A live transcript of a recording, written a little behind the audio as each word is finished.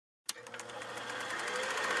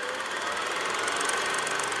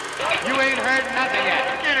You ain't heard nothing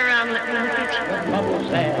yet. Turn around and let me look at you. Bubbles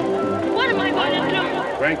there. What am I going to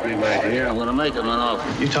do? Frankly, my dear, I'm gonna make him an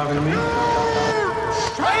offer. You talking to me? Are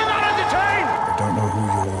you not entertained? I don't know who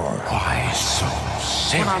you are. Why so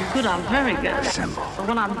When I'm good, I'm very good. But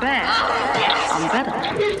when I'm bad, I'm better.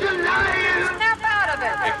 He's a liar. Snap out of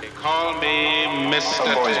it. They call me Mr.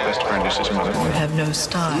 The boy's best friend is his mother. You have no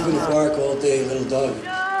style. You're gonna bark all day, little dog.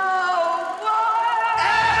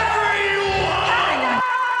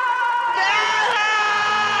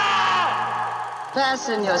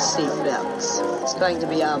 Fasten your seatbelts. It's going to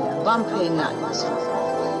be a bumpy night.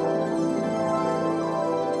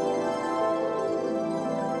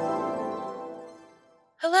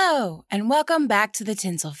 Hello, and welcome back to the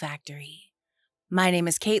Tinsel Factory. My name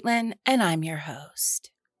is Caitlin, and I'm your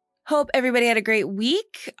host. Hope everybody had a great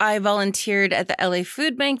week. I volunteered at the LA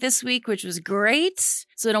Food Bank this week, which was great.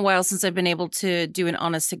 It's been a while since I've been able to do an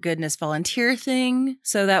honest-to-goodness volunteer thing,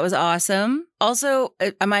 so that was awesome. Also,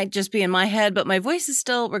 I might just be in my head, but my voice is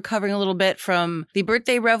still recovering a little bit from the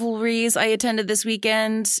birthday revelries I attended this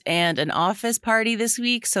weekend and an office party this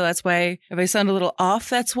week, so that's why if I sound a little off,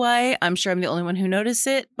 that's why. I'm sure I'm the only one who noticed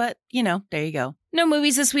it, but, there you go. No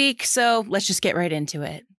movies this week, so let's just get right into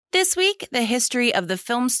it. This week, the history of the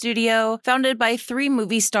film studio, founded by 3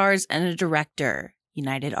 movie stars and a director,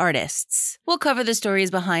 United Artists. We'll cover the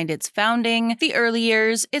stories behind its founding, the early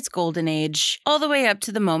years, its golden age, all the way up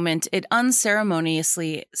to the moment it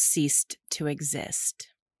unceremoniously ceased to exist.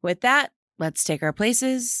 With that, let's take our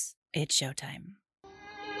places. It's showtime.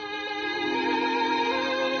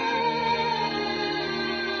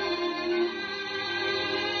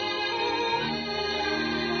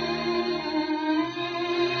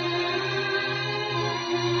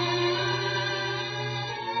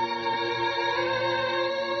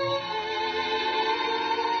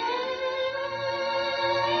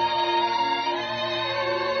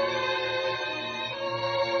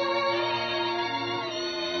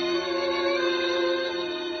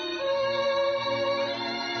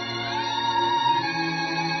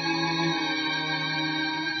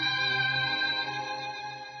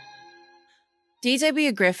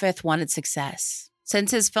 D.W. Griffith wanted success. Since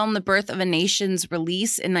his film The Birth of a Nation's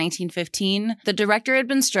release in 1915, the director had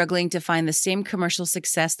been struggling to find the same commercial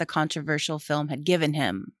success the controversial film had given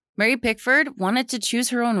him. Mary Pickford wanted to choose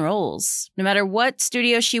her own roles. No matter what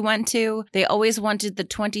studio she went to, they always wanted the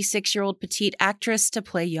 26-year-old petite actress to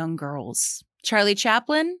play young girls. Charlie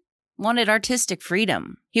Chaplin wanted artistic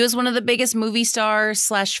freedom. He was one of the biggest movie stars /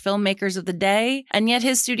 filmmakers of the day, and yet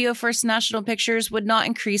his studio First National Pictures would not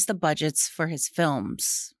increase the budgets for his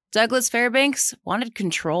films. Douglas Fairbanks wanted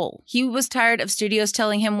control. He was tired of studios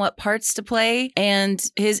telling him what parts to play and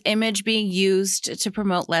his image being used to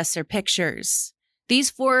promote lesser pictures.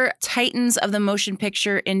 These 4 titans of the motion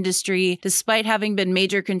picture industry, despite having been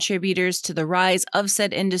major contributors to the rise of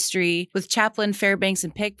said industry, with Chaplin, Fairbanks,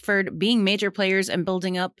 and Pickford being major players and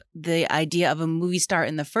building up the idea of a movie star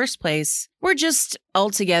in the first place, were just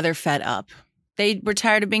altogether fed up. They were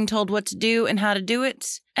tired of being told what to do and how to do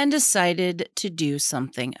it, and decided to do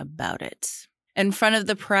something about it. In front of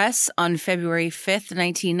the press on February 5th,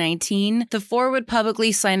 1919, the 4 would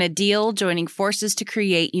publicly sign a deal joining forces to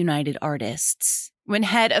create United Artists. When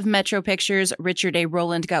head of Metro Pictures Richard A.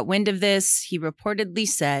 Rowland got wind of this, he reportedly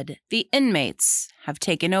said, "The inmates have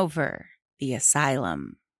taken over the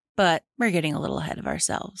asylum." But we're getting a little ahead of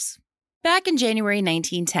ourselves. Back in January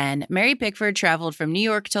 1910, Mary Pickford traveled from New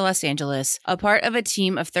York to Los Angeles, a part of a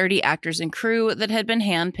team of 30 actors and crew that had been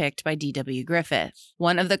handpicked by D.W. Griffith,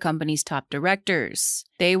 one of the company's top directors.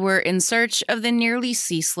 They were in search of the nearly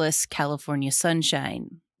ceaseless California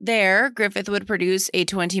sunshine. There, Griffith would produce a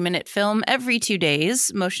 20-minute film every 2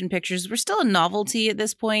 days. Motion pictures were still a novelty at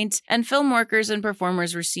this point, and film workers and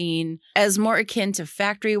performers were seen as more akin to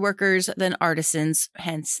factory workers than artisans,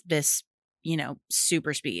 hence this,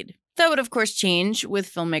 super speed. That would, of course, change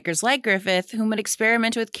with filmmakers like Griffith, who would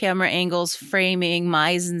experiment with camera angles, framing,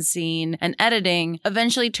 mise-en-scene, and editing,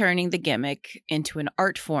 eventually turning the gimmick into an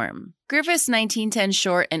art form. Griffith's 1910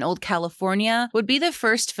 short In Old California would be the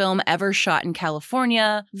first film ever shot in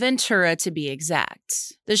California, Ventura to be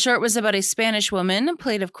exact. The short was about a Spanish woman,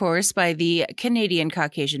 played of course by the Canadian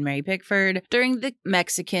Caucasian Mary Pickford, during the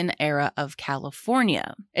Mexican era of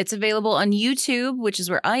California. It's available on YouTube, which is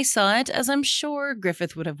where I saw it, as I'm sure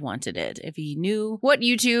Griffith would have wanted it if he knew what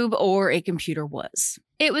YouTube or a computer was.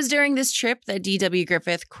 It was during this trip that D.W.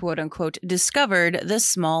 Griffith, quote-unquote, discovered the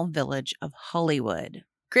small village of Hollywood.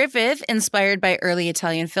 Griffith, inspired by early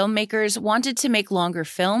Italian filmmakers, wanted to make longer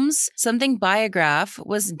films, something Biograph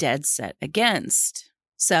was dead set against.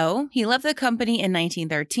 So he left the company in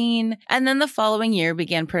 1913, and then the following year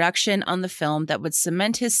began production on the film that would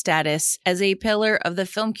cement his status as a pillar of the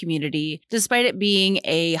film community, despite it being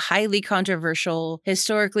a highly controversial,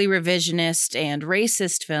 historically revisionist, and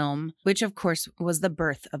racist film, which of course was The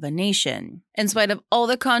Birth of a Nation. In spite of all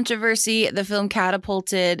the controversy, the film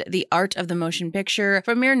catapulted the art of the motion picture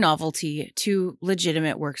from mere novelty to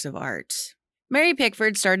legitimate works of art. Mary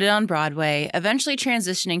Pickford started on Broadway, eventually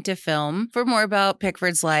transitioning to film. For more about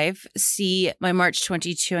Pickford's life, see my March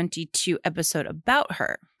 2022 episode about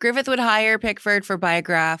her. Griffith would hire Pickford for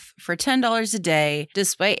Biograph for $10 a day,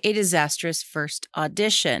 despite a disastrous first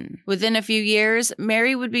audition. Within a few years,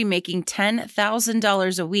 Mary would be making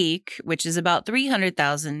 $10,000 a week, which is about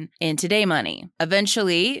 $300,000 in today money.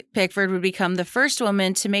 Eventually, Pickford would become the first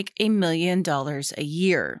woman to make $1 million a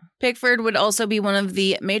year. Pickford would also be one of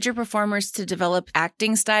the major performers to develop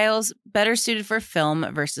acting styles better suited for film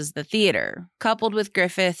versus the theater. Coupled with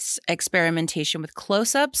Griffith's experimentation with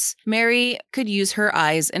close-ups, Mary could use her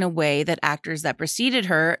eyes in a way that actors that preceded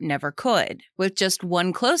her never could. With just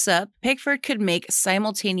one close-up, Pickford could make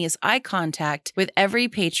simultaneous eye contact with every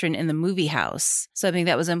patron in the movie house, something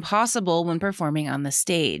that was impossible when performing on the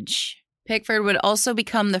stage. Pickford would also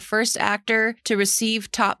become the first actor to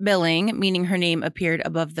receive top billing, meaning her name appeared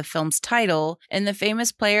above the film's title, in the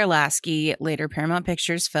famous Player Lasky, later Paramount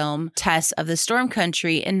Pictures film, Tess of the Storm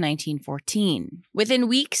Country in 1914. Within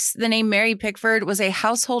weeks, the name Mary Pickford was a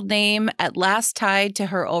household name, at last tied to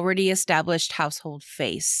her already established household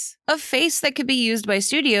face. A face that could be used by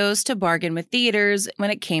studios to bargain with theaters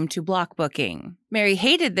when it came to block booking. Mary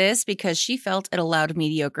hated this because she felt it allowed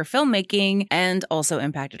mediocre filmmaking and also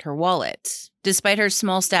impacted her wallet. Despite her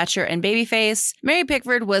small stature and baby face, Mary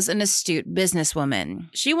Pickford was an astute businesswoman.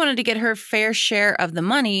 She wanted to get her fair share of the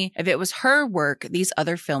money if it was her work these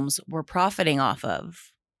other films were profiting off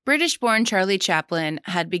of. British-born Charlie Chaplin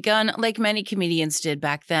had begun like many comedians did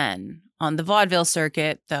back then, on the vaudeville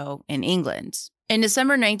circuit, though in England. In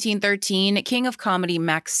December 1913, King of Comedy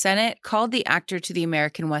Mack Sennett called the actor to the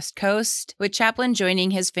American West Coast, with Chaplin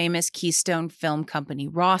joining his famous Keystone Film Company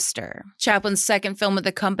roster. Chaplin's second film with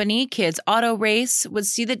the company, Kids Auto Race, would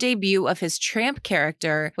see the debut of his tramp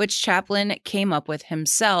character, which Chaplin came up with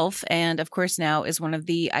himself, and of course now is one of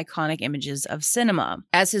the iconic images of cinema.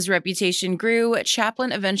 As his reputation grew,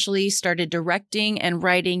 Chaplin eventually started directing and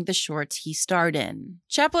writing the shorts he starred in.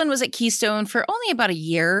 Chaplin was at Keystone for only about a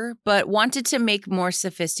year, but wanted to make more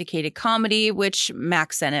sophisticated comedy, which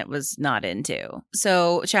Mack Sennett was not into.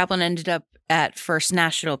 So Chaplin ended up at First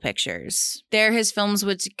National Pictures. There, his films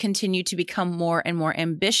would continue to become more and more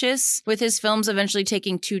ambitious, with his films eventually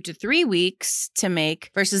taking 2 to 3 weeks to make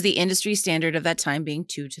versus the industry standard of that time being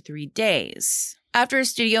 2 to 3 days. After a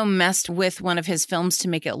studio messed with one of his films to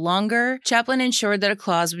make it longer, Chaplin ensured that a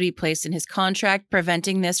clause would be placed in his contract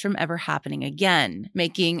preventing this from ever happening again,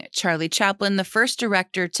 making Charlie Chaplin the first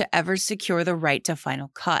director to ever secure the right to final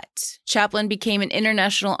cut. Chaplin became an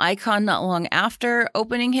international icon not long after,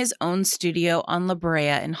 opening his own studio on La Brea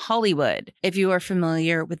in Hollywood. If you are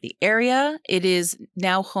familiar with the area, it is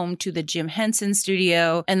now home to the Jim Henson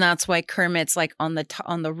Studio, and that's why Kermit's like on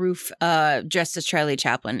the roof dressed as Charlie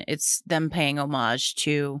Chaplin. It's them paying homage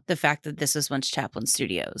to the fact that this was once Chaplin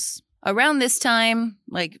Studios. Around this time,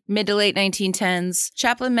 like mid to late 1910s,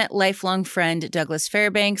 Chaplin met lifelong friend Douglas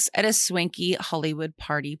Fairbanks at a swanky Hollywood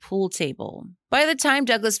party pool table. By the time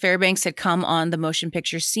Douglas Fairbanks had come on the motion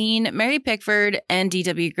picture scene, Mary Pickford and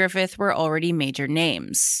D.W. Griffith were already major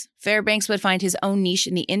names. Fairbanks would find his own niche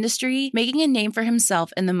in the industry, making a name for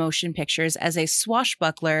himself in the motion pictures as a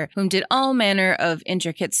swashbuckler whom did all manner of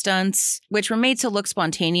intricate stunts, which were made to look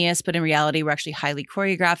spontaneous, but in reality were actually highly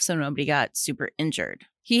choreographed so nobody got super injured.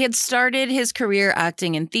 He had started his career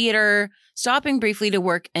acting in theater, stopping briefly to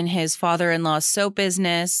work in his father-in-law's soap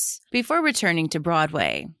business before returning to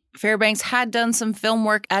Broadway. Fairbanks had done some film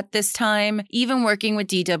work at this time, even working with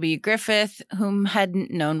D.W. Griffith, whom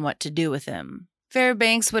hadn't known what to do with him.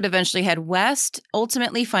 Fairbanks would eventually head west,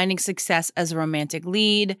 ultimately finding success as a romantic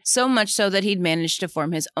lead, so much so that he'd managed to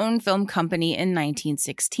form his own film company in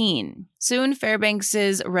 1916. Soon,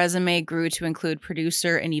 Fairbanks's resume grew to include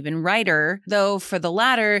producer and even writer, though for the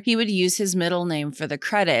latter, he would use his middle name for the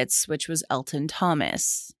credits, which was Elton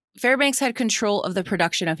Thomas. Fairbanks had control of the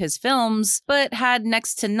production of his films, but had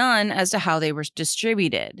next to none as to how they were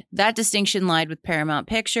distributed. That distinction lied with Paramount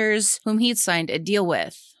Pictures, whom he'd signed a deal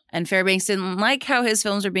with. And Fairbanks didn't like how his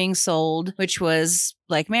films were being sold, which was,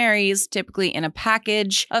 like Mary's, typically in a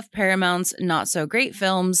package of Paramount's not-so-great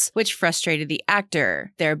films, which frustrated the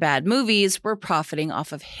actor. Their bad movies were profiting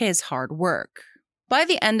off of his hard work. By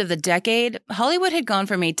the end of the decade, Hollywood had gone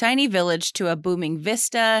from a tiny village to a booming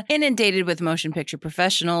vista, inundated with motion picture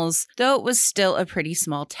professionals, though it was still a pretty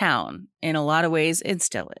small town. In a lot of ways, it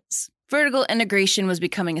still is. Vertical integration was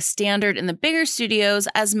becoming a standard in the bigger studios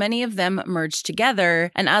as many of them merged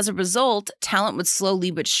together, and as a result, talent would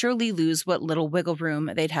slowly but surely lose what little wiggle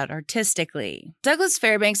room they'd had artistically. Douglas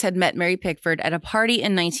Fairbanks had met Mary Pickford at a party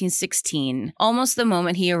in 1916, almost the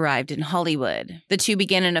moment he arrived in Hollywood. The two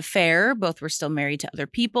began an affair, both were still married to other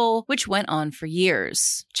people, which went on for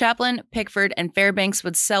years. Chaplin, Pickford, and Fairbanks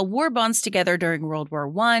would sell war bonds together during World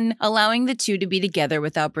War I, allowing the two to be together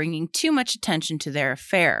without bringing too much attention to their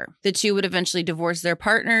affair. The two would eventually divorce their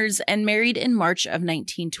partners and married in March of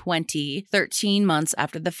 1920, 13 months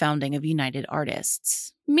after the founding of United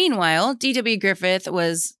Artists. Meanwhile, D.W. Griffith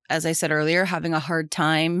was, as I said earlier, having a hard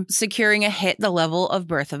time securing a hit the level of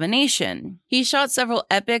Birth of a Nation. He shot several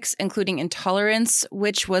epics, including Intolerance,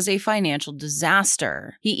 which was a financial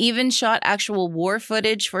disaster. He even shot actual war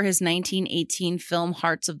footage for his 1918 film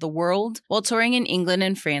Hearts of the World while touring in England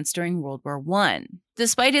and France during World War I.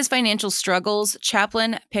 Despite his financial struggles,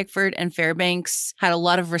 Chaplin, Pickford, and Fairbanks had a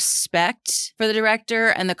lot of respect for the director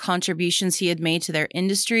and the contributions he had made to their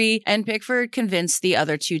industry, and Pickford convinced the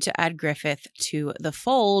other two to add Griffith to the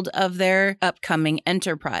fold of their upcoming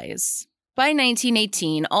enterprise. By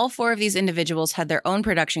 1918, all four of these individuals had their own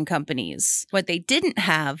production companies. What they didn't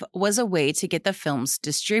have was a way to get the films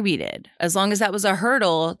distributed. As long as that was a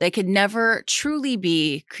hurdle, they could never truly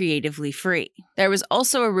be creatively free. There was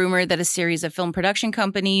also a rumor that a series of film production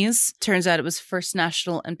companies, turns out it was First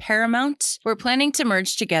National and Paramount, were planning to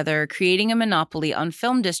merge together, creating a monopoly on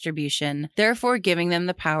film distribution, therefore giving them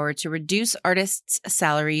the power to reduce artists'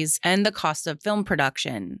 salaries and the cost of film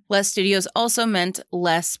production. Less studios also meant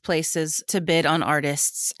less places to bid on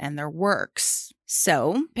artists and their works.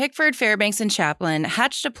 So, Pickford, Fairbanks, and Chaplin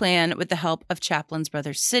hatched a plan with the help of Chaplin's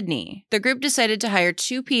brother Sidney. The group decided to hire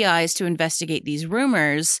two PIs to investigate these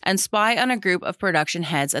rumors and spy on a group of production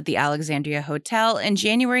heads at the Alexandria Hotel in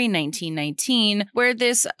January 1919, where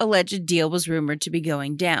this alleged deal was rumored to be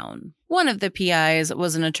going down. One of the PIs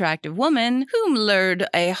was an attractive woman whom lured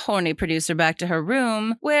a horny producer back to her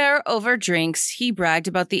room, where, over drinks, he bragged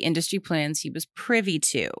about the industry plans he was privy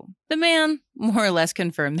to. The man more or less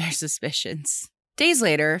confirmed their suspicions. Days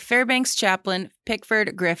later, Fairbanks, Chaplin,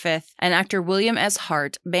 Pickford, Griffith, and actor William S.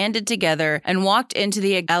 Hart banded together and walked into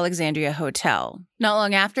the Alexandria Hotel. Not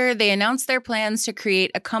long after, they announced their plans to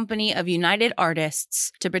create a company of United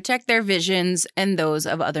Artists to protect their visions and those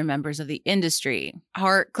of other members of the industry.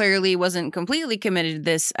 Hart clearly wasn't completely committed to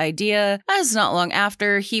this idea, as not long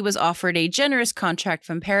after, he was offered a generous contract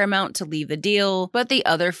from Paramount to leave the deal, but the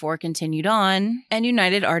other four continued on, and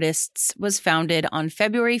United Artists was founded on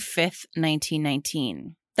February 5th,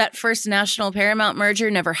 1919. That First National Paramount merger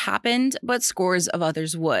never happened, but scores of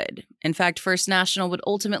others would. In fact, First National would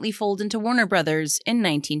ultimately fold into Warner Brothers in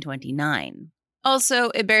 1929. Also,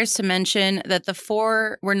 it bears to mention that the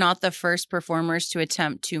four were not the first performers to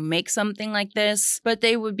attempt to make something like this, but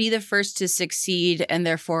they would be the first to succeed and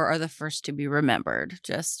therefore are the first to be remembered.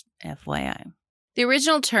 Just FYI. The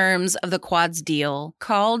original terms of the Quad's deal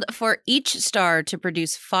called for each star to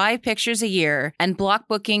produce 5 pictures a year, and block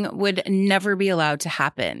booking would never be allowed to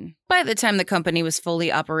happen. By the time the company was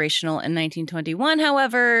fully operational in 1921,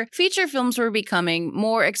 however, feature films were becoming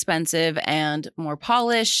more expensive and more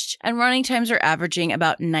polished, and running times were averaging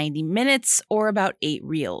about 90 minutes or about 8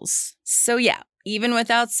 reels. So yeah. Even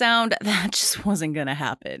without sound, that just wasn't going to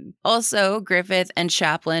happen. Also, Griffith and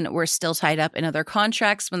Chaplin were still tied up in other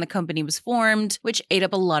contracts when the company was formed, which ate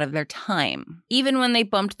up a lot of their time. Even when they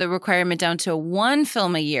bumped the requirement down to 1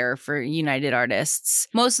 film a year for United Artists,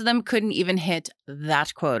 most of them couldn't even hit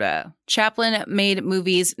that quota. Chaplin made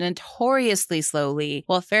movies notoriously slowly,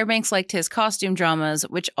 while Fairbanks liked his costume dramas,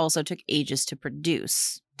 which also took ages to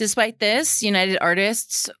produce. Despite this, United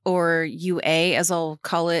Artists, or UA as I'll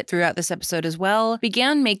call it throughout this episode as well,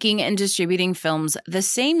 began making and distributing films the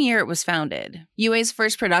same year it was founded. UA's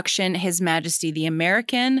first production, His Majesty the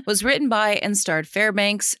American, was written by and starred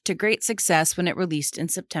Fairbanks to great success when it released in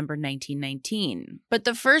September 1919. But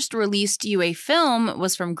the first released UA film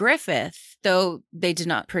was from Griffith, though they did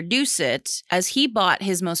not produce it, as he bought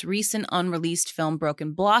his most recent unreleased film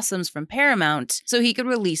Broken Blossoms from Paramount so he could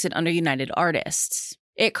release it under United Artists.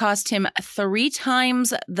 It cost him 3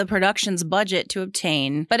 times the production's budget to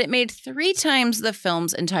obtain, but it made 3 times the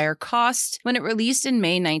film's entire cost when it released in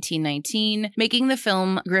May 1919, making the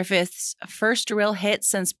film Griffith's first real hit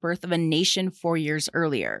since Birth of a Nation 4 years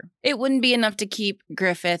earlier. It wouldn't be enough to keep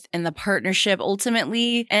Griffith in the partnership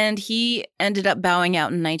ultimately, and he ended up bowing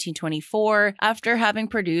out in 1924 after having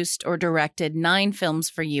produced or directed 9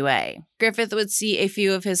 films for UA. Griffith would see a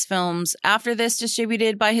few of his films after this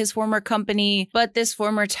distributed by his former company, but this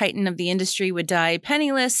former titan of the industry would die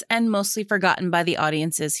penniless and mostly forgotten by the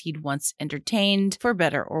audiences he'd once entertained, for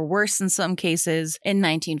better or worse in some cases, in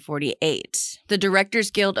 1948. The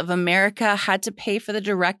Directors Guild of America had to pay for the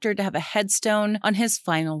director to have a headstone on his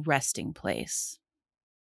final resting place.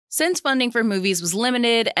 Since funding for movies was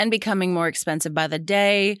limited and becoming more expensive by the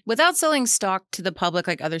day, without selling stock to the public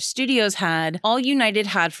like other studios had, all United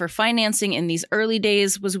had for financing in these early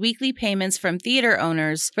days was weekly payments from theater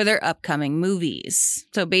owners for their upcoming movies.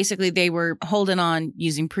 So basically they were holding on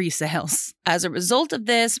using pre-sales. As a result of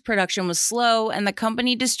this, production was slow and the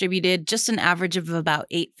company distributed just an average of about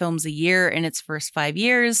 8 films a year in its first 5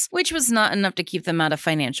 years, which was not enough to keep them out of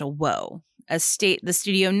financial woe, a state the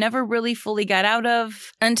studio never really fully got out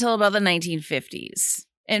of until about the 1950s.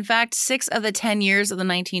 In fact, 6 of the 10 years of the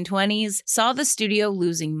 1920s saw the studio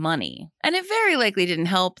losing money. And it very likely didn't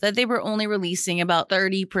help that they were only releasing about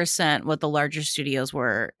 30% what the larger studios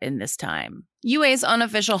were in this time. UA's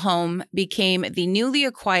unofficial home became the newly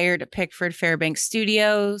acquired Pickford Fairbanks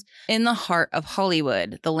Studios in the heart of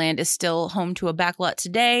Hollywood. The land is still home to a backlot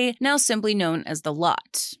today, now simply known as The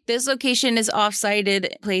Lot. This location is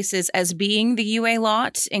off-cited places as being the UA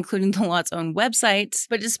Lot, including the Lot's own website,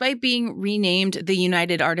 but despite being renamed the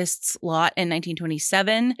United Artists Lot in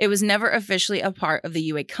 1927, it was never officially a part of the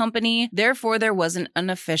UA company. Therefore, there wasn't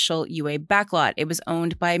an official UA backlot. It was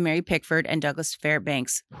owned by Mary Pickford and Douglas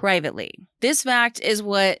Fairbanks privately. This fact is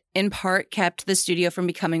what, in part, kept the studio from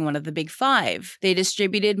becoming one of the Big Five. They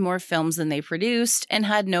distributed more films than they produced and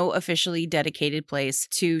had no officially dedicated place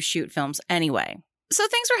to shoot films anyway. So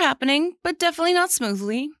things were happening, but definitely not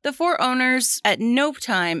smoothly. The 4 owners at no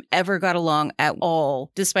time ever got along at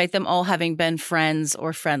all, despite them all having been friends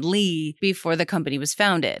or friendly before the company was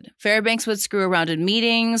founded. Fairbanks would screw around in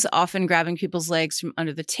meetings, often grabbing people's legs from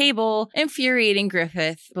under the table, infuriating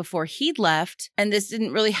Griffith before he'd left. And this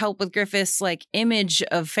didn't really help with Griffith's image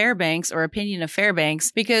of Fairbanks or opinion of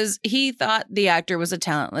Fairbanks because he thought the actor was a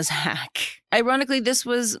talentless hack. Ironically, this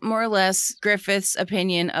was more or less Griffith's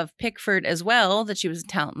opinion of Pickford as well, that she was a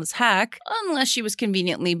talentless hack, unless she was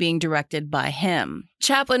conveniently being directed by him.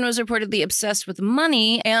 Chaplin was reportedly obsessed with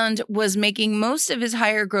money and was making most of his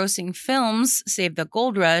higher-grossing films, save the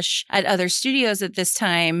Gold Rush, at other studios at this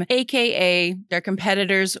time, aka their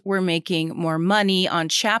competitors were making more money on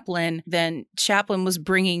Chaplin than Chaplin was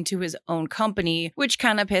bringing to his own company, which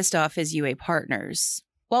kind of pissed off his UA partners.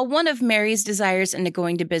 While one of Mary's desires into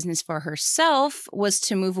going to business for herself was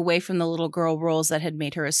to move away from the little girl roles that had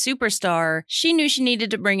made her a superstar, she knew she needed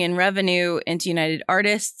to bring in revenue into United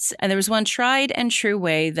Artists, and there was one tried and true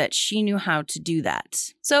way that she knew how to do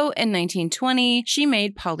that. So in 1920, she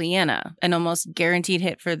made Pollyanna, an almost guaranteed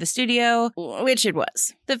hit for the studio, which it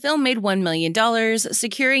was. The film made $1 million,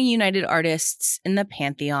 securing United Artists in the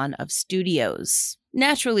pantheon of studios.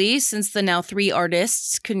 Naturally, since the now 3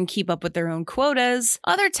 artists couldn't keep up with their own quotas,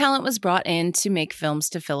 other talent was brought in to make films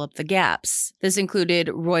to fill up the gaps. This included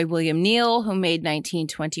Roy William Neill, who made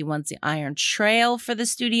 1921's The Iron Trail for the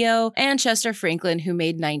studio, and Chester Franklin, who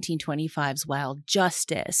made 1925's Wild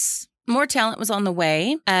Justice. More talent was on the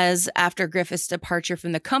way, as after Griffith's departure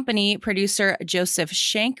from the company, producer Joseph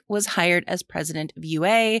Schenck was hired as president of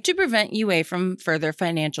UA to prevent UA from further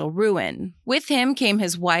financial ruin. With him came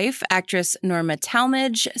his wife, actress Norma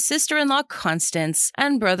Talmadge, sister-in-law Constance,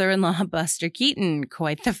 and brother-in-law Buster Keaton.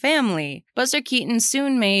 Quite the family. Buster Keaton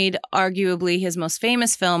soon made arguably his most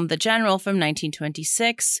famous film, The General, from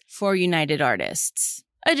 1926, for United Artists.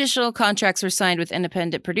 Additional contracts were signed with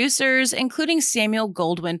independent producers, including Samuel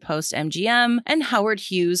Goldwyn post-MGM and Howard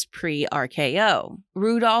Hughes pre-RKO.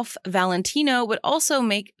 Rudolph Valentino would also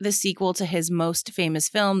make the sequel to his most famous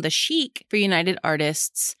film, The Sheik, for United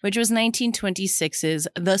Artists, which was 1926's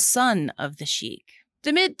The Son of the Sheik.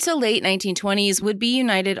 The mid to late 1920s would be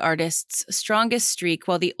United Artists' strongest streak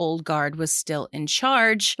while the old guard was still in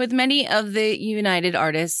charge, with many of the United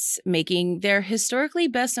Artists making their historically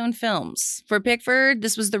best-known films. For Pickford,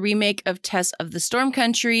 this was the remake of Tess of the Storm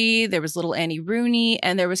Country, there was Little Annie Rooney,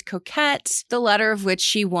 and there was Coquette, the latter of which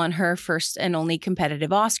she won her first and only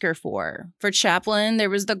competitive Oscar for. For Chaplin, there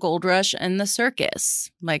was The Gold Rush and The Circus.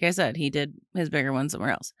 Like I said, he did his bigger ones somewhere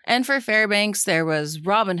else. And for Fairbanks, there was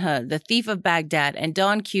Robin Hood, The Thief of Baghdad, and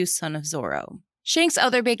Don Q, Son of Zorro. Shank's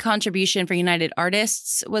other big contribution for United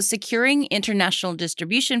Artists was securing international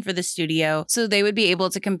distribution for the studio so they would be able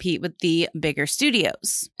to compete with the bigger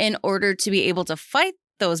studios. In order to be able to fight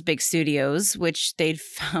those big studios, which they'd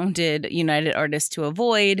founded United Artists to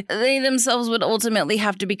avoid, they themselves would ultimately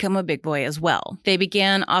have to become a big boy as well. They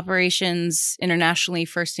began operations internationally,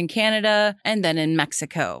 first in Canada and then in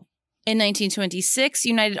Mexico. In 1926,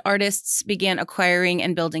 United Artists began acquiring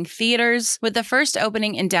and building theaters, with the first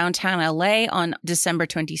opening in downtown LA on December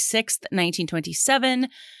 26, 1927,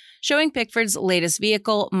 showing Pickford's latest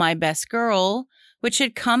vehicle, My Best Girl, which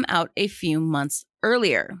had come out a few months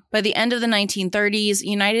earlier. By the end of the 1930s,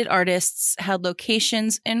 United Artists had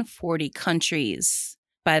locations in 40 countries.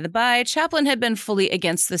 By the by, Chaplin had been fully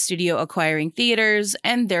against the studio acquiring theaters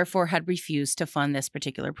and therefore had refused to fund this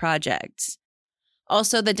particular project.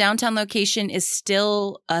 Also, the downtown location is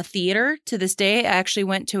still a theater to this day. I actually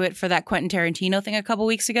went to it for that Quentin Tarantino thing a couple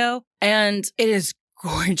weeks ago, and it is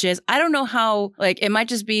gorgeous. I don't know how, it might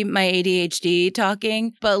just be my ADHD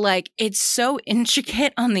talking, but it's so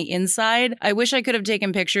intricate on the inside. I wish I could have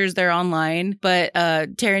taken pictures. They're online, but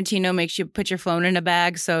Tarantino makes you put your phone in a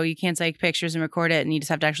bag so you can't take pictures and record it, and you just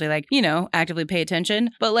have to actually actively pay attention.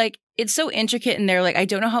 But it's so intricate in there. I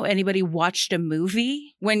don't know how anybody watched a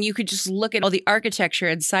movie when you could just look at all the architecture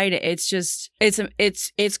inside it. It's just,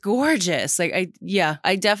 it's gorgeous.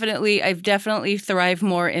 I've definitely thrived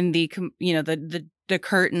more in the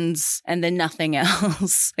curtains and then nothing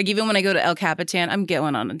else. Even when I go to El Capitan, I'm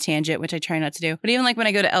going on a tangent, which I try not to do. But even when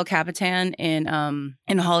I go to El Capitan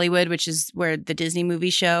in Hollywood, which is where the Disney movie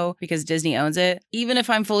show, because Disney owns it, even if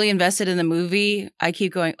I'm fully invested in the movie, I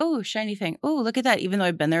keep going, oh, shiny thing. Oh, look at that. Even though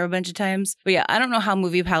I've been there a bunch of times. But yeah, I don't know how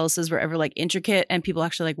movie palaces were ever intricate and people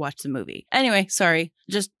actually watch the movie. Anyway, sorry.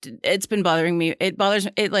 Just, it's been bothering me. It bothers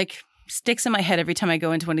me. It sticks in my head every time I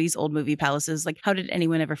go into one of these old movie palaces. How did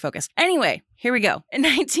anyone ever focus? Anyway, here we go. In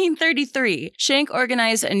 1933, Schenck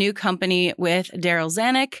organized a new company with Darryl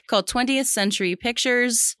Zanuck called 20th Century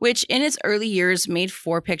Pictures, which in its early years made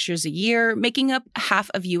 4 pictures a year, making up half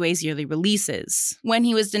of UA's yearly releases. When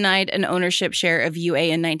he was denied an ownership share of UA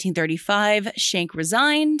in 1935, Schenck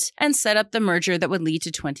resigned and set up the merger that would lead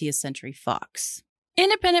to 20th Century Fox.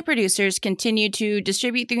 Independent producers continued to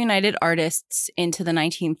distribute the United Artists into the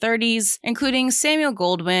 1930s, including Samuel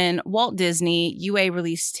Goldwyn, Walt Disney. UA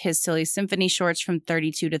released his Silly Symphony shorts from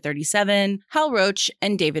 32 to 37, Hal Roach,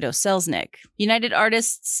 and David O. Selznick. United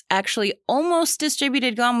Artists actually almost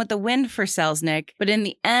distributed Gone with the Wind for Selznick, but in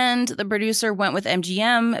the end, the producer went with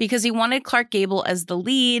MGM because he wanted Clark Gable as the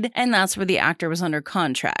lead, and that's where the actor was under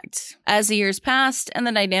contract. As the years passed and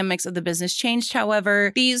the dynamics of the business changed,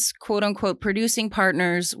 however, these quote-unquote producing partners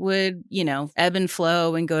would, ebb and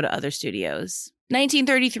flow and go to other studios.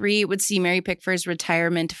 1933 would see Mary Pickford's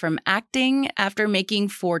retirement from acting after making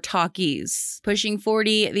 4 talkies. Pushing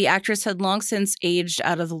 40, the actress had long since aged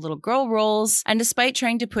out of the little girl roles, and despite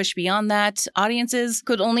trying to push beyond that, audiences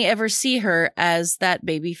could only ever see her as that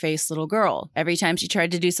baby-faced little girl. Every time she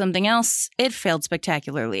tried to do something else, it failed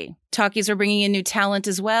spectacularly. Talkies were bringing in new talent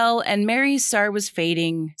as well, and Mary's star was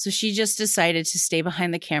fading, so she just decided to stay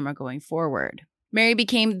behind the camera going forward. Mary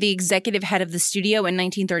became the executive head of the studio in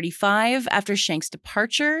 1935 after Schenck's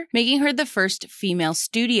departure, making her the first female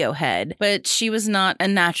studio head, but she was not a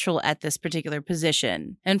natural at this particular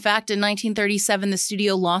position. In fact, in 1937, the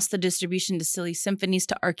studio lost the distribution to Silly Symphonies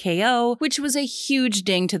to RKO, which was a huge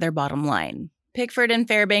ding to their bottom line. Pickford and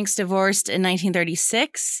Fairbanks divorced in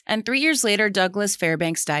 1936, and 3 years later, Douglas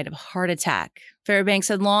Fairbanks died of a heart attack. Fairbanks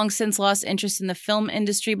had long since lost interest in the film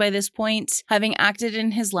industry by this point, having acted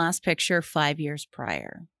in his last picture 5 years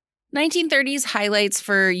prior. 1930s highlights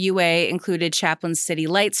for UA included Chaplin's City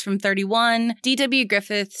Lights from 31, D.W.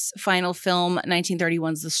 Griffith's final film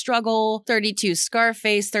 1931's The Struggle, 32's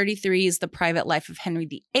Scarface, 33's The Private Life of Henry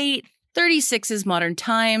VIII, 36's Modern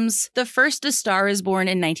Times, the first A Star is Born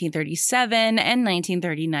in 1937, and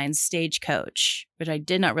 1939's Stagecoach, which I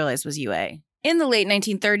did not realize was UA. In the late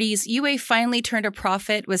 1930s, UA finally turned a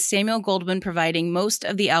profit, with Samuel Goldwyn providing most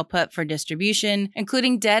of the output for distribution,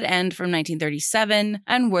 including Dead End from 1937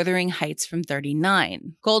 and Wuthering Heights from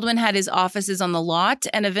 39. Goldwyn had his offices on the lot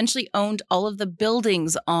and eventually owned all of the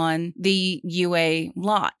buildings on the UA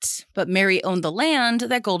lot. But Mary owned the land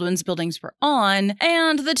that Goldwyn's buildings were on,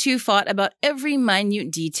 and the two fought about every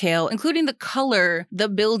minute detail, including the color the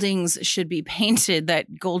buildings should be painted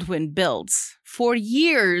that Goldwyn built. For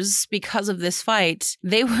years, because of this fight,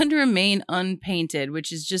 they would remain unpainted,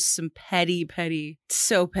 which is just some petty,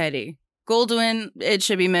 so petty. Goldwyn, it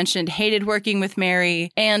should be mentioned, hated working with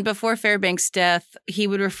Mary, and before Fairbanks' death, he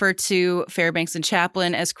would refer to Fairbanks and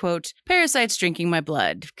Chaplin as, quote, parasites drinking my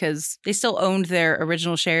blood, because they still owned their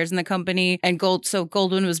original shares in the company, and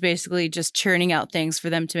Goldwyn was basically just churning out things for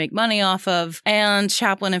them to make money off of, and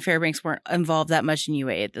Chaplin and Fairbanks weren't involved that much in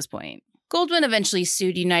UA at this point. Goldwyn eventually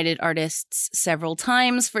sued United Artists several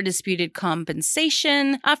times for disputed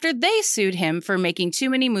compensation after they sued him for making too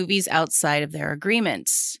many movies outside of their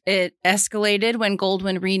agreements. It escalated when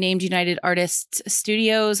Goldwyn renamed United Artists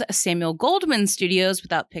Studios Samuel Goldwyn Studios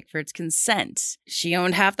without Pickford's consent. She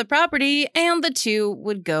owned half the property, and the two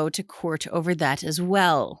would go to court over that as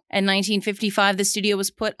well. In 1955, the studio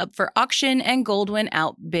was put up for auction, and Goldwyn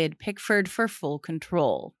outbid Pickford for full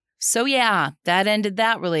control. So yeah, that ended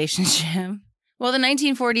that relationship. Well, the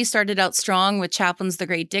 1940s started out strong with Chaplin's The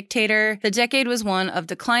Great Dictator. The decade was one of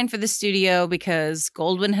decline for the studio because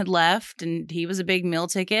Goldwyn had left and he was a big meal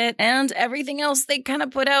ticket, and everything else they kind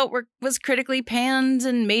of put out was critically panned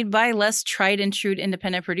and made by less tried and true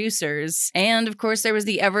independent producers. And of course, there was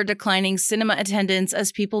the ever-declining cinema attendance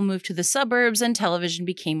as people moved to the suburbs and television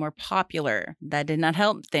became more popular. That did not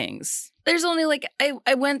help things. There's only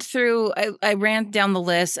I ran down the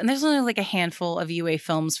list, and there's only a handful of UA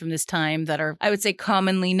films from this time that are, I would say,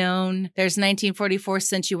 commonly known. There's 1944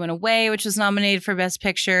 Since You Went Away, which was nominated for Best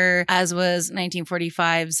Picture, as was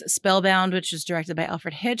 1945's Spellbound, which was directed by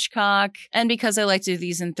Alfred Hitchcock. And because I like to do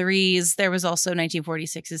these in threes, there was also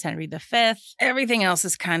 1946's Henry V. Everything else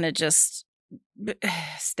is kind of just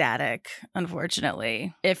static,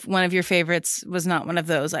 unfortunately. If one of your favorites was not one of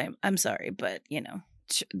those, I'm sorry, but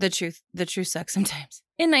the truth sucks sometimes.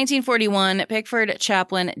 In 1941, Pickford,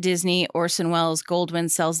 Chaplin, Disney, Orson Welles, Goldwyn,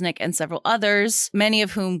 Selznick, and several others, many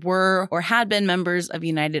of whom were or had been members of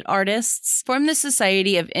United Artists, formed the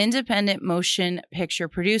Society of Independent Motion Picture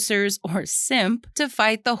Producers, or SIMP, to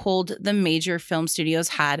fight the hold the major film studios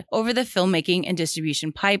had over the filmmaking and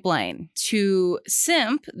distribution pipeline. To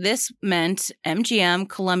SIMP, this meant MGM,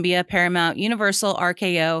 Columbia, Paramount, Universal,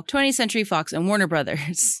 RKO, 20th Century Fox, and Warner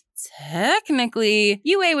Brothers. Technically,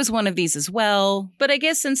 UA was one of these as well, but I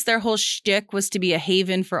guess since their whole shtick was to be a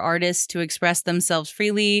haven for artists to express themselves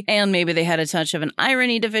freely, and maybe they had a touch of an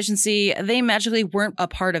irony deficiency, they magically weren't a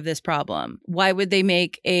part of this problem. Why would they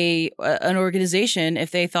make an organization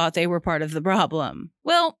if they thought they were part of the problem?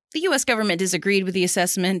 Well, the U.S. government disagreed with the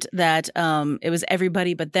assessment that it was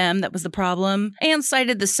everybody but them that was the problem, and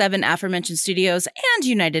cited the 7 aforementioned studios and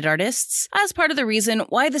United Artists as part of the reason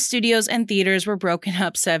why the studios and theaters were broken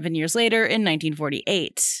up 7 years later in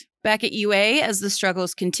 1948. Back at UA, as the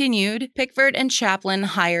struggles continued, Pickford and Chaplin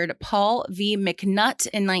hired Paul V. McNutt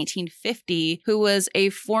in 1950, who was a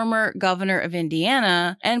former governor of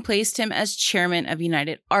Indiana, and placed him as chairman of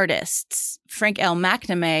United Artists. Frank L.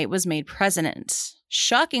 McNamee was made president.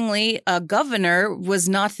 Shockingly, a governor was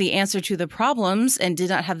not the answer to the problems and did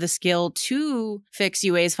not have the skill to fix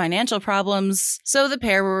UA's financial problems, so the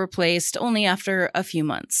pair were replaced only after a few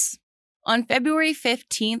months. On February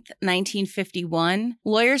 15th, 1951,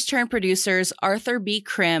 lawyers turned producers Arthur B.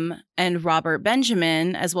 Krim and Robert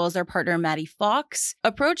Benjamin, as well as their partner Mattie Fox,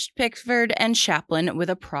 approached Pickford and Chaplin with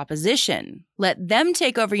a proposition. Let them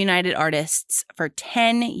take over United Artists for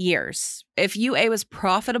 10 years. If UA was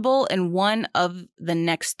profitable in one of the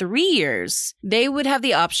next 3 years, they would have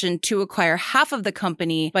the option to acquire half of the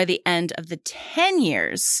company by the end of the 10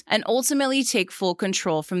 years and ultimately take full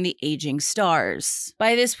control from the aging stars.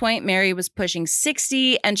 By this point, Mary was pushing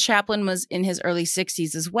 60 and Chaplin was in his early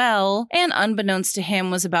 60s as well, and unbeknownst to him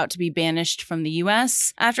was about to be banished from the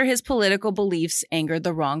US after his political beliefs angered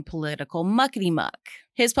the wrong political muckety-muck.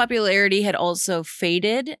 His popularity had also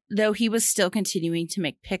faded, though he was still continuing to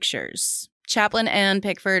make pictures. Chaplin and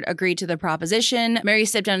Pickford agreed to the proposition, Mary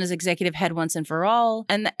stepped down as executive head once and for all,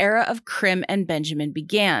 and the era of Krim and Benjamin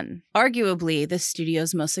began, arguably the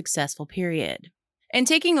studio's most successful period. In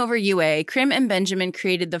taking over UA, Krim and Benjamin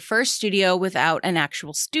created the first studio without an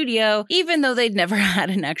actual studio, even though they'd never had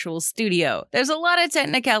an actual studio. There's a lot of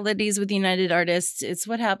technicalities with United Artists. It's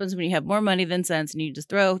what happens when you have more money than sense and you just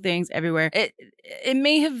throw things everywhere. It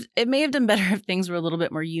may have done better if things were a little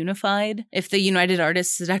bit more unified, if the United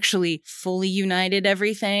Artists had actually fully united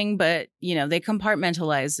everything, but, they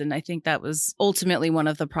compartmentalized, and I think that was ultimately one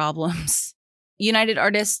of the problems. United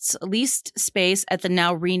Artists leased space at the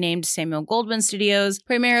now renamed Samuel Goldwyn Studios,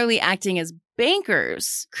 primarily acting as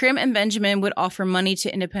bankers. Krim and Benjamin would offer money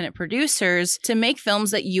to independent producers to make films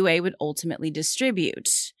that UA would ultimately distribute.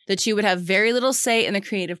 The two would have very little say in the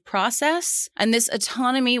creative process, and this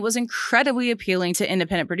autonomy was incredibly appealing to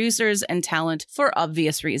independent producers and talent for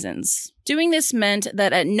obvious reasons. Doing this meant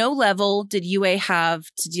that at no level did UA have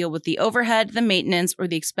to deal with the overhead, the maintenance, or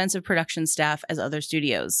the expensive production staff as other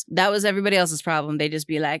studios. That was everybody else's problem. They'd just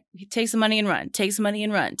be like, take some money and run, take some money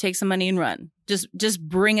and run, take some money and run. Just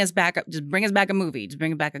bring us back up. Just bring us back a movie. Just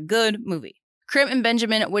bring us back a good movie. Krim and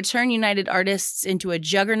Benjamin would turn United Artists into a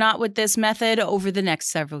juggernaut with this method over the next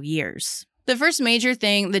several years. The first major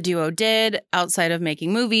thing the duo did, outside of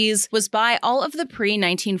making movies, was buy all of the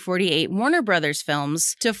pre-1948 Warner Brothers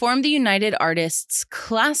films to form the United Artists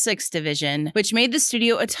Classics division, which made the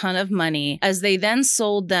studio a ton of money, as they then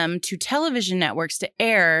sold them to television networks to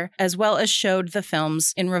air, as well as showed the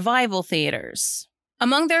films in revival theaters.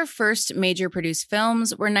 Among their first major produced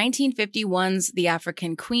films were 1951's The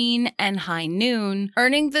African Queen and High Noon,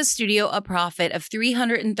 earning the studio a profit of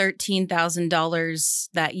 $313,000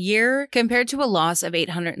 that year, compared to a loss of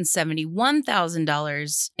 $871,000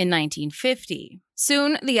 in 1950.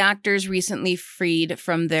 Soon, the actors recently freed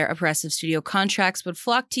from their oppressive studio contracts would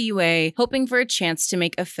flock to UA, hoping for a chance to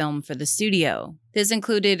make a film for the studio. This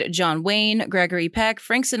included John Wayne, Gregory Peck,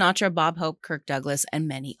 Frank Sinatra, Bob Hope, Kirk Douglas, and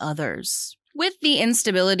many others. With the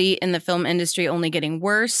instability in the film industry only getting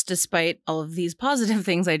worse, despite all of these positive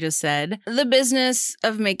things I just said, the business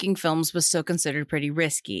of making films was still considered pretty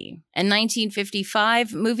risky. In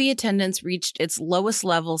 1955, movie attendance reached its lowest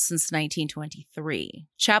level since 1923.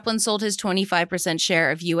 Chaplin sold his 25%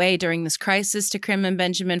 share of UA during this crisis to Krim and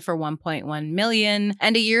Benjamin for $1.1 million,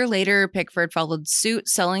 and a year later, Pickford followed suit,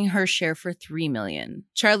 selling her share for $3 million.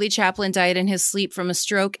 Charlie Chaplin died in his sleep from a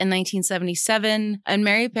stroke in 1977, and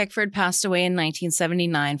Mary Pickford passed away in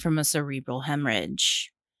 1979 from a cerebral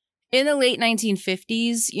hemorrhage. In the late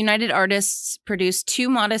 1950s, United Artists produced two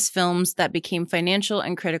modest films that became financial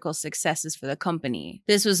and critical successes for the company.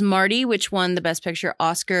 This was Marty, which won the Best Picture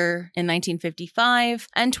Oscar in 1955,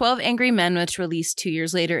 and 12 Angry Men, which released 2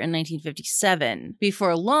 years later in 1957.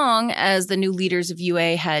 Before long, as the new leaders of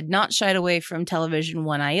UA had not shied away from television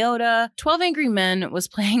one iota, 12 Angry Men was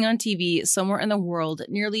playing on TV somewhere in the world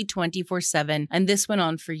nearly 24/7, and this went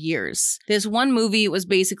on for years. This one movie was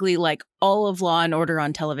basically like all of Law and Order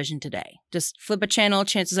on television today. Just flip a channel,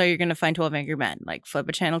 chances are you're going to find 12 Angry Men. Like, flip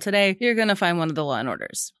a channel today, you're going to find one of the Law and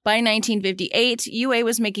Orders. By 1958, UA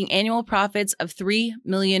was making annual profits of $3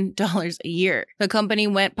 million a year. The company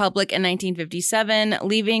went public in 1957,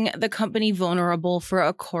 leaving the company vulnerable for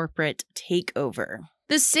a corporate takeover.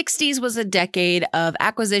 The 60s was a decade of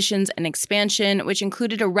acquisitions and expansion, which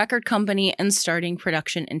included a record company and starting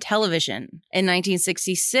production in television. In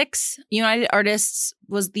 1966, United Artists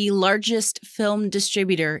was the largest film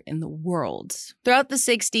distributor in the world. Throughout the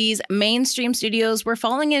 60s, mainstream studios were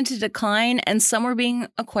falling into decline, and some were being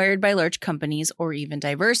acquired by large companies or even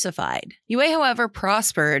diversified. UA, however,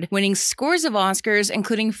 prospered, winning scores of Oscars,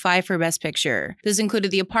 including 5 for Best Picture. This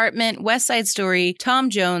included The Apartment, West Side Story, Tom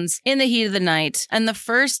Jones, In the Heat of the Night, and the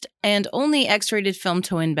first and only X-rated film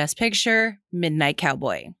to win Best Picture, Midnight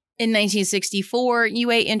Cowboy. In 1964,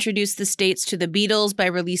 UA introduced the States to the Beatles by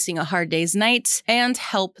releasing A Hard Day's Night and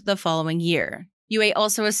Help the following year. UA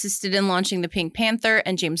also assisted in launching the Pink Panther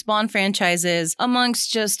and James Bond franchises,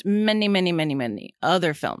 amongst just many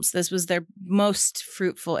other films. This was their most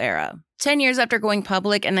fruitful era. 10 years after going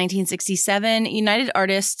public in 1967, United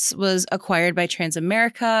Artists was acquired by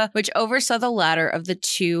Transamerica, which oversaw the latter of the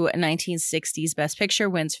two 1960s Best Picture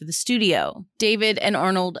wins for the studio. David and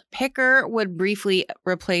Arnold Picker would briefly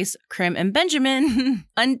replace Krim and Benjamin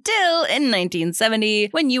until in 1970,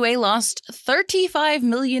 when UA lost $35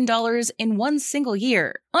 million in one single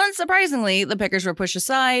year. Unsurprisingly, the Pickers were pushed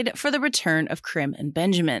aside for the return of Krim and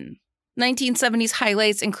Benjamin. 1970s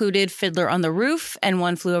highlights included Fiddler on the Roof and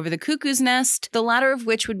One Flew Over the Cuckoo's Nest, the latter of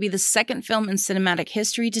which would be the second film in cinematic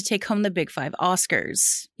history to take home the Big Five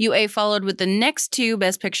Oscars. UA followed with the next two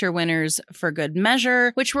Best Picture winners for good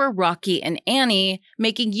measure, which were Rocky and Annie,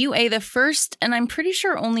 making UA the first, and I'm pretty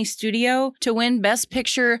sure only studio, to win Best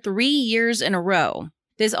Picture 3 years in a row.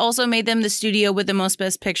 This also made them the studio with the most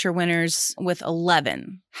Best Picture winners with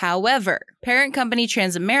 11. However, parent company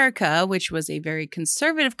Transamerica, which was a very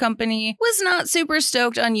conservative company, was not super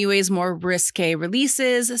stoked on UA's more risque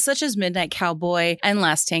releases, such as Midnight Cowboy and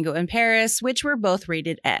Last Tango in Paris, which were both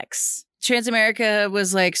rated X. Transamerica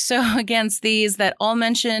was so against these that all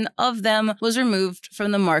mention of them was removed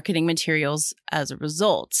from the marketing materials as a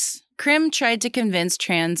result. Krim tried to convince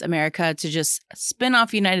Transamerica to just spin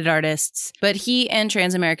off United Artists, but he and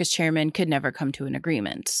Transamerica's chairman could never come to an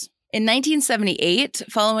agreement. In 1978,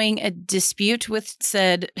 following a dispute with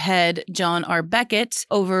said head John R. Beckett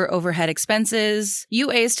over overhead expenses,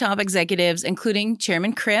 UA's top executives, including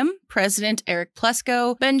Chairman Krim, President Eric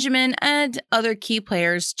Plesko, Benjamin, and other key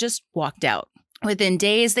players, just walked out. Within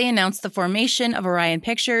days, they announced the formation of Orion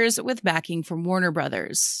Pictures with backing from Warner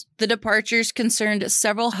Brothers. The departures concerned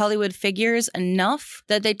several Hollywood figures enough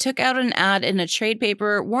that they took out an ad in a trade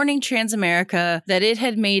paper warning Transamerica that it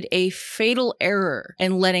had made a fatal error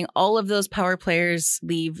in letting all of those power players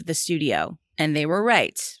leave the studio. And they were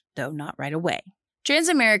right, though not right away.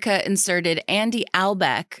 Transamerica inserted Andy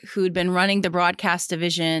Albeck, who'd been running the broadcast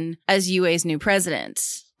division, as UA's new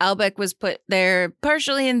president. Albeck was put there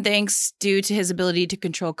partially in thanks due to his ability to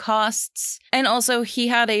control costs, and also he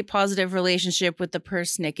had a positive relationship with the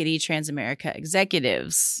persnickety Transamerica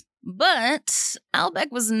executives. But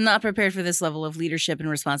Albeck was not prepared for this level of leadership and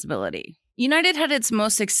responsibility. United had its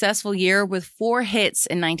most successful year with 4 hits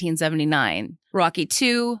in 1979. Rocky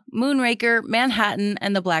II, Moonraker, Manhattan,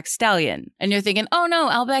 and The Black Stallion. And you're thinking, oh no,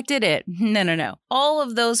 Albeck did it. No. All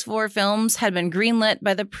of those 4 films had been greenlit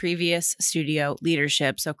by the previous studio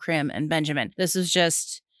leadership, so Krim and Benjamin. This was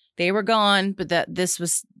just, they were gone, but this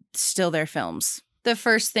was still their films. The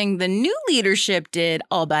first thing the new leadership did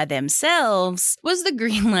all by themselves was the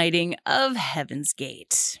greenlighting of Heaven's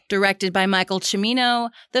Gate. Directed by Michael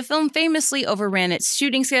Cimino, the film famously overran its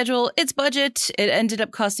shooting schedule, its budget. It ended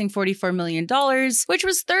up costing $44 million, which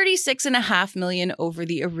was $36.5 million over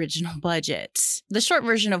the original budget. The short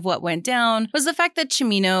version of what went down was the fact that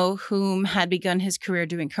Cimino, whom had begun his career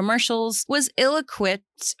doing commercials, was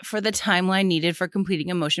ill-equipped for the timeline needed for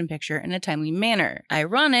completing a motion picture in a timely manner.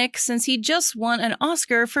 Ironic, since he just won an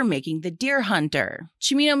Oscar for making The Deer Hunter.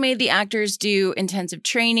 Cimino made the actors do intensive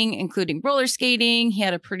training, including roller skating. He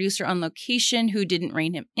had a producer on location who didn't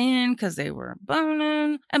rein him in because they were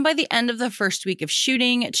boning. And by the end of the first week of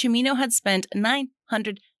shooting, Cimino had spent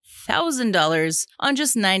 $900,000 on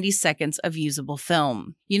just 90 seconds of usable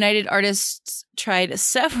film. United Artists tried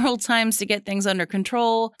several times to get things under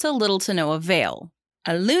control, to little to no avail.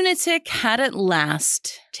 A lunatic had at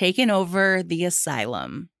last taken over the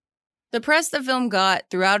asylum. The press the film got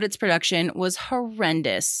throughout its production was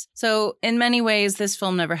horrendous. So in many ways, this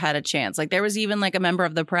film never had a chance. Like, there was even like a member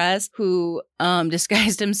of the press who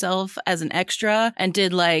disguised himself as an extra and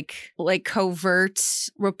did like covert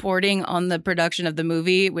reporting on the production of the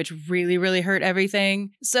movie, which really, really hurt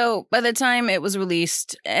everything. So by the time it was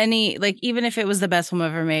released, even if it was the best film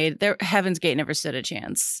ever made, Heaven's Gate never stood a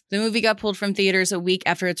chance. The movie got pulled from theaters a week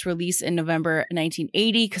after its release in November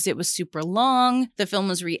 1980 because it was super long. The film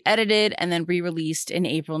was re-edited and then re-released in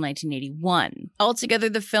April 1981. Altogether,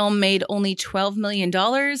 the film made only $12 million,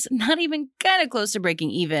 not even kind of close to breaking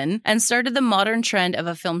even, and started the modern trend of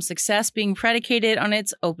a film's success being predicated on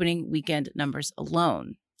its opening weekend numbers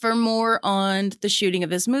alone. For more on the shooting of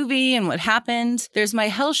this movie and what happened, there's my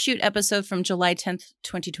Hell Shoot episode from July 10th,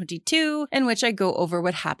 2022, in which I go over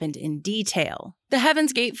what happened in detail. The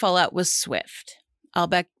Heaven's Gate fallout was swift.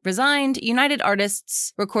 Albeck resigned. United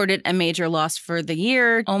Artists recorded a major loss for the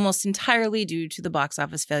year, almost entirely due to the box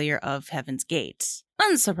office failure of Heaven's Gate.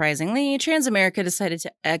 Unsurprisingly, Transamerica decided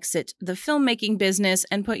to exit the filmmaking business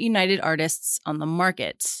and put United Artists on the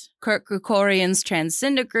market. Kurt Krikorian's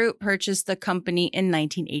Transcenda Group purchased the company in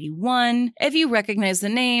 1981. If you recognize the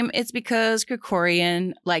name, it's because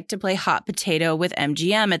Krikorian liked to play hot potato with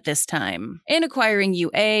MGM at this time. In acquiring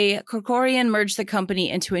UA, Krikorian merged the company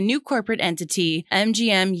into a new corporate entity,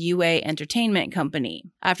 MGM UA Entertainment Company.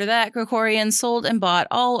 After that, Krikorian sold and bought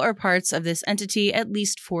all or parts of this entity at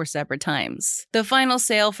least 4 separate times. The final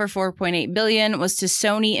sale for $4.8 billion was to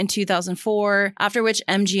Sony in 2004, after which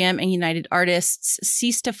MGM and United Artists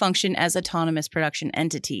ceased to function as autonomous production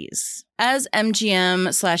entities. As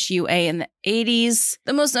MGM/UA in the 80s,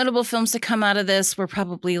 the most notable films to come out of this were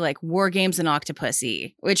probably like War Games and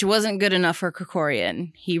Octopussy, which wasn't good enough for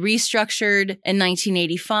Krikorian. He restructured in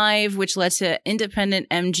 1985, which led to independent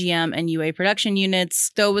MGM and UA production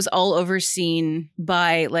units, though it was all overseen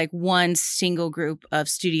by like one single group of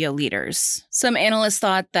studio leaders. Some analysts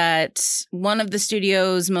thought that one of the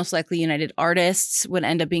studios, most likely United Artists, would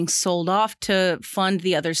end up being sold off to fund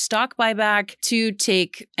the other stock buyback to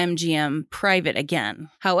take MGM private again.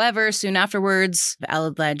 However, soon afterwards,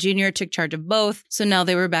 Aled Ladd Jr. took charge of both, so now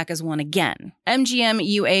they were back as one again. MGM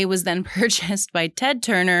UA was then purchased by Ted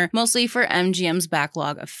Turner, mostly for MGM's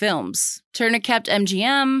backlog of films. Turner kept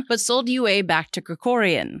MGM, but sold UA back to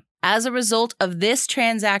Krikorian. As a result of this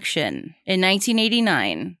transaction, in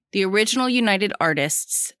 1989, the original United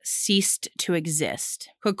Artists ceased to exist.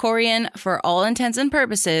 Krikorian, for all intents and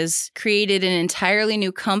purposes, created an entirely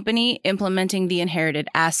new company implementing the inherited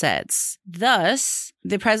assets. Thus,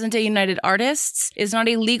 the present-day United Artists is not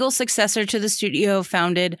a legal successor to the studio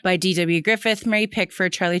founded by D.W. Griffith, Mary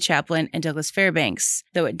Pickford, Charlie Chaplin, and Douglas Fairbanks,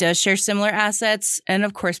 though it does share similar assets and,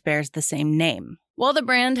 of course, bears the same name. While the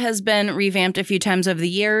brand has been revamped a few times over the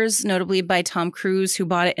years, notably by Tom Cruise, who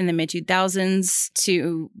bought it in the mid-2000s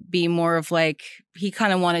to be more of like, he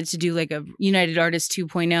kind of wanted to do like a United Artists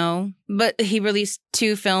 2.0, but he released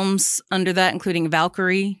 2 films under that, including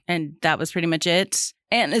Valkyrie, and that was pretty much it.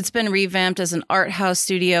 And it's been revamped as an art house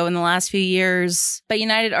studio in the last few years. But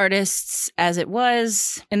United Artists, as it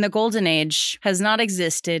was in the Golden Age, has not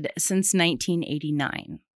existed since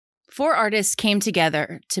 1989. 4 artists came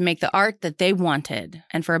together to make the art that they wanted.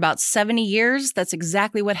 And for about 70 years, that's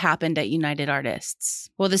exactly what happened at United Artists.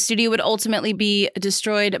 While the studio would ultimately be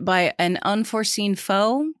destroyed by an unforeseen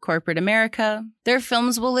foe, corporate America, their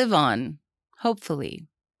films will live on, hopefully,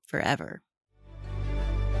 forever.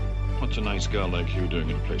 What's a nice girl like you doing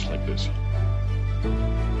in a place like this?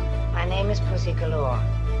 My name is Pussy Galore.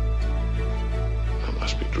 I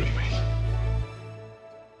must be dreaming.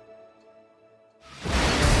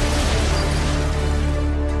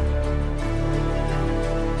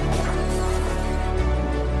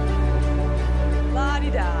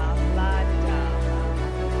 La-di-da, la-di-da.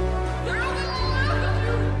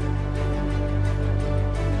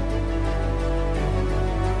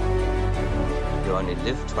 You only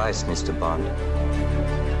live twice, Mr. Bond.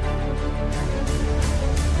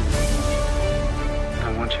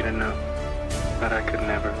 I want you to know that I could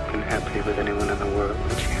never have been happier with anyone in the world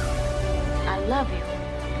but you. I love you.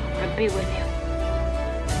 I want to be with you.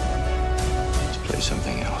 Let's play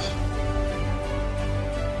something else.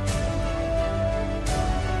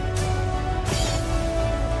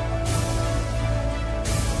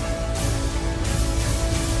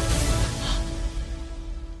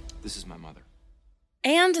 This is my mother.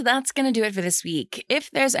 And that's going to do it for this week. If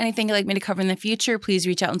there's anything you'd like me to cover in the future, please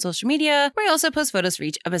reach out on social media, where I also post photos for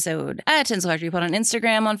each episode. At Tinsel Factory Pod on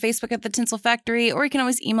Instagram, on Facebook at The Tinsel Factory, or you can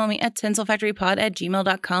always email me at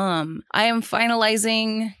tinselfactorypod@gmail.com. I am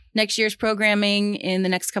finalizing next year's programming in the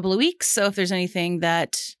next couple of weeks, so if there's anything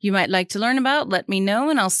that you might like to learn about, let me know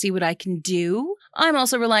and I'll see what I can do. I'm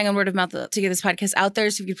also relying on word of mouth to get this podcast out there,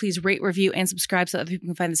 so if you could please rate, review, and subscribe so that other people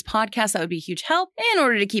can find this podcast, that would be a huge help. In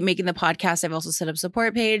order to keep making the podcast, I've also set up a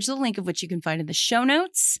support page, the link of which you can find in the show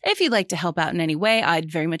notes. If you'd like to help out in any way,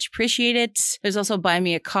 I'd very much appreciate it. There's also Buy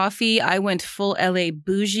Me a Coffee. I went full LA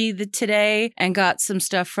bougie today and got some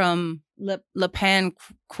stuff from Le Pan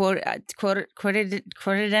quoted in.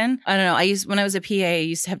 I don't know. When I was a PA, I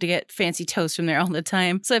used to have to get fancy toast from there all the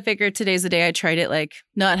time. So I figured today's the day I tried it, like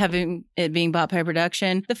not having it being bought by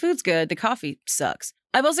production. The food's good. The coffee sucks.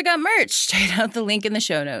 I've also got merch. Check out the link in the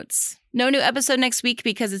show notes. No new episode next week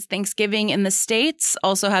because it's Thanksgiving in the States.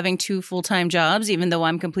 Also having 2 full-time jobs, even though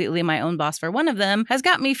I'm completely my own boss for one of them, has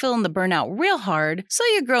got me feeling the burnout real hard. So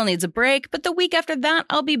your girl needs a break. But the week after that,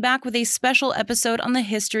 I'll be back with a special episode on the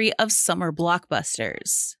history of summer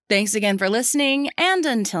blockbusters. Thanks again for listening. And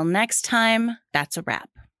until next time, that's a wrap.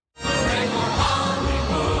 When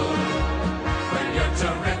you're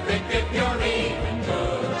terrific, if you're even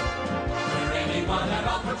good, for anyone at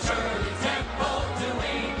all fraternity.